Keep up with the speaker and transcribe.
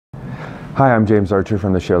Hi, I'm James Archer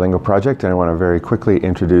from the ShareLingo Project, and I want to very quickly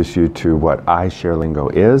introduce you to what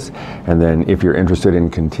iShareLingo is, and then if you're interested in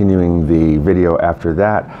continuing the video after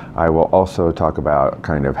that, I will also talk about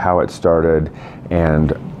kind of how it started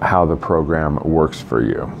and how the program works for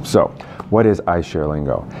you. So, what is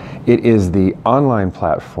iShareLingo? It is the online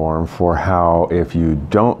platform for how, if you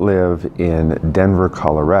don't live in Denver,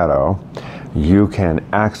 Colorado, you can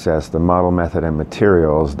access the model, method, and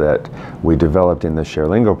materials that we developed in the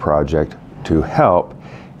ShareLingo project to help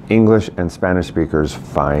English and Spanish speakers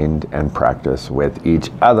find and practice with each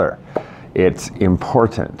other. It's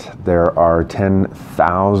important. There are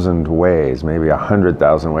 10,000 ways, maybe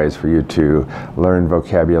 100,000 ways for you to learn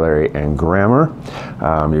vocabulary and grammar.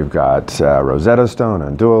 You've got Rosetta Stone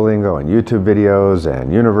and Duolingo and YouTube videos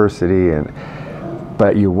and university,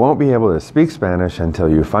 but you won't be able to speak Spanish until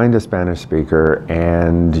you find a Spanish speaker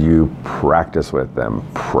and you practice with them.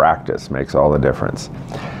 Practice makes all the difference.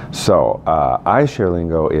 So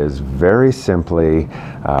iShareLingo is very simply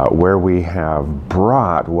where we have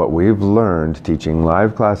brought what we've learned teaching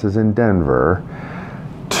live classes in Denver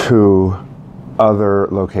to other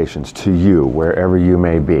locations, to you, wherever you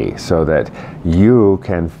may be, so that you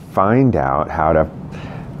can find out how to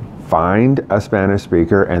find a Spanish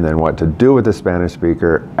speaker and then what to do with the Spanish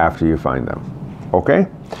speaker after you find them. Okay?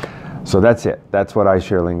 So that's it. That's what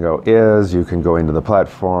iShareLingo is. You can go into the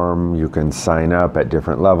platform, you can sign up at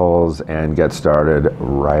different levels and get started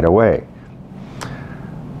right away.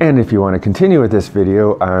 And if you want to continue with this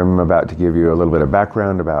video, I'm about to give you a little bit of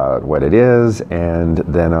background about what it is, and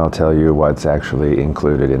then I'll tell you what's actually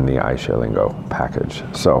included in the iShareLingo package.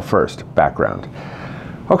 So first, background.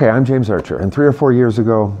 Okay, I'm James Archer, and 3 or 4 years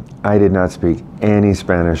ago, I did not speak any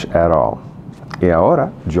Spanish at all. Y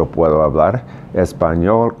ahora, yo puedo hablar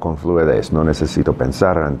español con fluidez. No necesito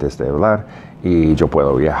pensar antes de hablar. Y yo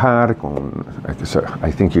puedo viajar con... So I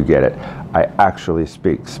think you get it. I actually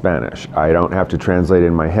speak Spanish. I don't have to translate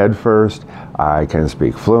in my head first. I can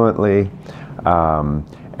speak fluently.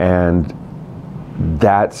 And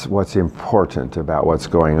that's what's important about what's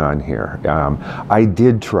going on here. I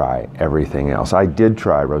did try everything else. I did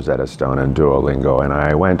try Rosetta Stone and Duolingo, and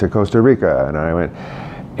I went to Costa Rica, and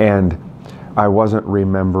I wasn't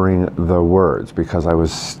remembering the words because I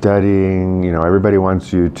was studying. You know, everybody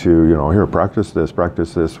wants you to, here, practice this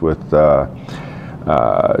with,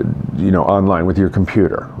 online with your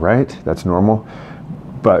computer, right? That's normal.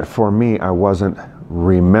 But for me, I wasn't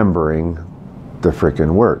remembering the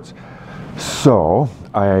frickin' words. So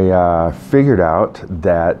I figured out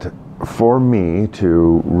that for me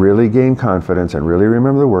to really gain confidence and really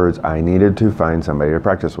remember the words, I needed to find somebody to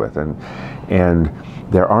practice with. And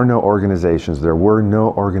there were no organizations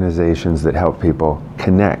that help people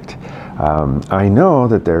connect. I know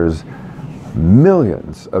that there's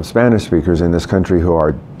millions of Spanish speakers in this country who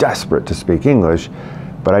are desperate to speak English,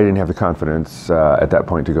 but I didn't have the confidence at that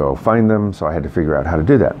point to go find them, so I had to figure out how to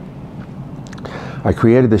do that. I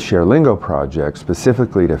created the ShareLingo project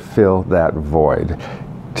specifically to fill that void,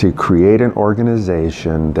 to create an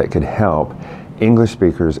organization that could help English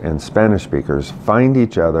speakers and Spanish speakers find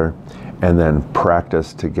each other and then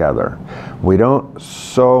practice together. We don't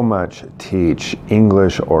so much teach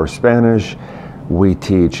English or Spanish, we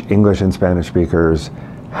teach English and Spanish speakers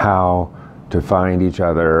how to find each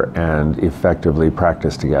other and effectively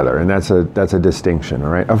practice together. And that's a distinction,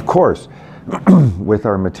 all right? Of course, with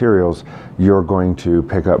our materials, you're going to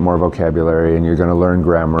pick up more vocabulary and you're going to learn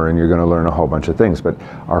grammar and you're going to learn a whole bunch of things. But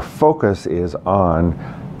our focus is on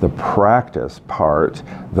the practice part,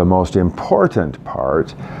 the most important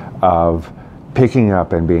part of picking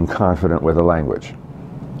up and being confident with a language.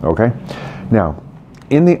 Okay? Now,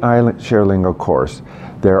 in the iShareLingo course,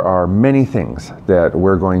 there are many things that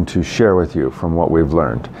we're going to share with you from what we've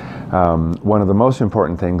learned. One of the most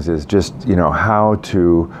important things is just, how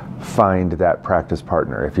to find that practice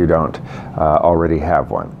partner if you don't already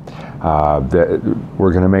have one.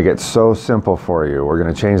 We're going to make it so simple for you. We're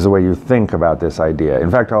going to change the way you think about this idea.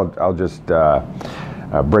 In fact, I'll just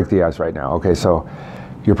break the ice right now. Okay, so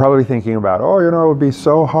you're probably thinking about, it would be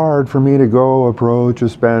so hard for me to go approach a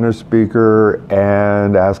Spanish speaker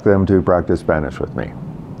and ask them to practice Spanish with me.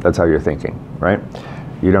 That's how you're thinking, right?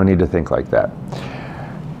 You don't need to think like that.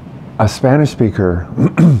 A Spanish speaker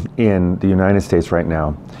in the United States right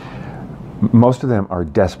now, most of them are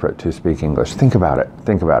desperate to speak English. Think about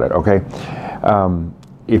it, okay?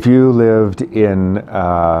 If you lived in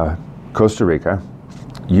Costa Rica,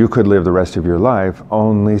 you could live the rest of your life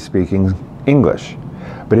only speaking English.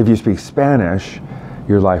 But if you speak Spanish,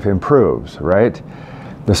 your life improves, right?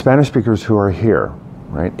 The Spanish speakers who are here,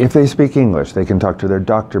 right? If they speak English, they can talk to their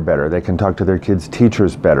doctor better. They can talk to their kids'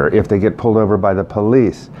 teachers better. If they get pulled over by the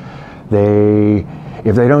police,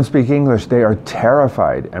 If they don't speak English, they are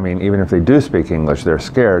terrified. I mean, even if they do speak English, they're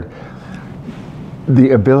scared.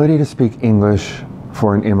 The ability to speak English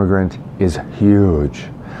for an immigrant is huge.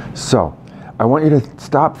 So I want you to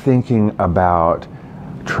stop thinking about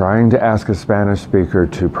trying to ask a Spanish speaker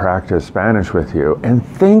to practice Spanish with you, and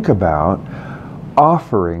think about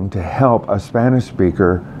offering to help a Spanish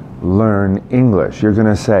speaker learn English. You're going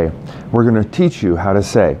to say, we're going to teach you how to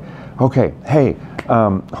say, okay, hey,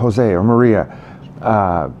 Jose or Maria,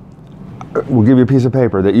 we'll give you a piece of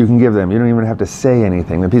paper that you can give them. You don't even have to say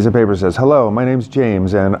anything. The piece of paper says, hello, my name's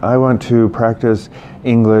James, and I want to practice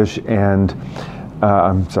English and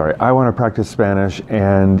I want to practice Spanish,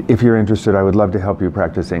 and if you're interested, I would love to help you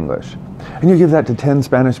practice English. And you give that to 10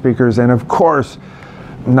 Spanish speakers, and of course,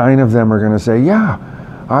 9 of them are going to say, yeah,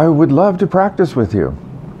 I would love to practice with you.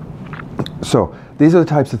 So these are the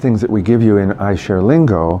types of things that we give you in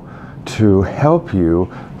iShareLingo to help you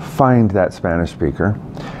find that Spanish speaker.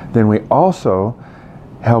 Then we also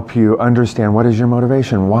help you understand, what is your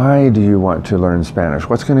motivation? Why do you want to learn Spanish?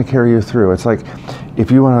 What's going to carry you through? It's like,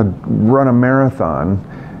 if you want to run a marathon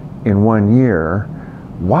in 1 year,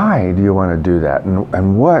 why do you want to do that? And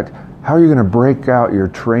how are you going to break out your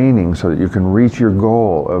training so that you can reach your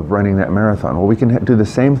goal of running that marathon? Well, we can do the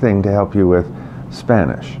same thing to help you with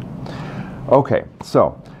Spanish. Okay,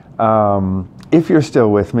 so if you're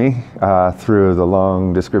still with me through the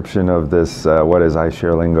long description of this What is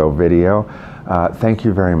iShareLingo video, thank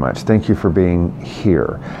you very much. Thank you for being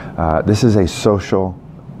here. This is a social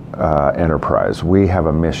enterprise. We have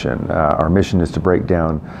a mission. Our mission is to break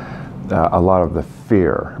down a lot of the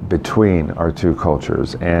fear between our two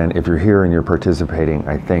cultures. And if you're here and you're participating,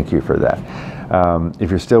 I thank you for that. If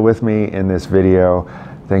you're still with me in this video,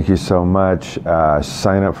 thank you so much.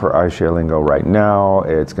 Sign up for iShareLingo right now.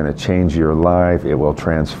 It's going to change your life. It will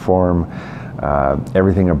transform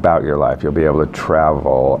everything about your life. You'll be able to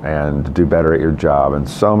travel and do better at your job and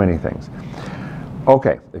so many things.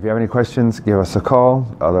 Okay, if you have any questions, give us a call.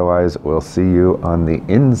 Otherwise, we'll see you on the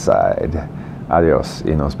inside. Adios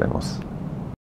y nos vemos.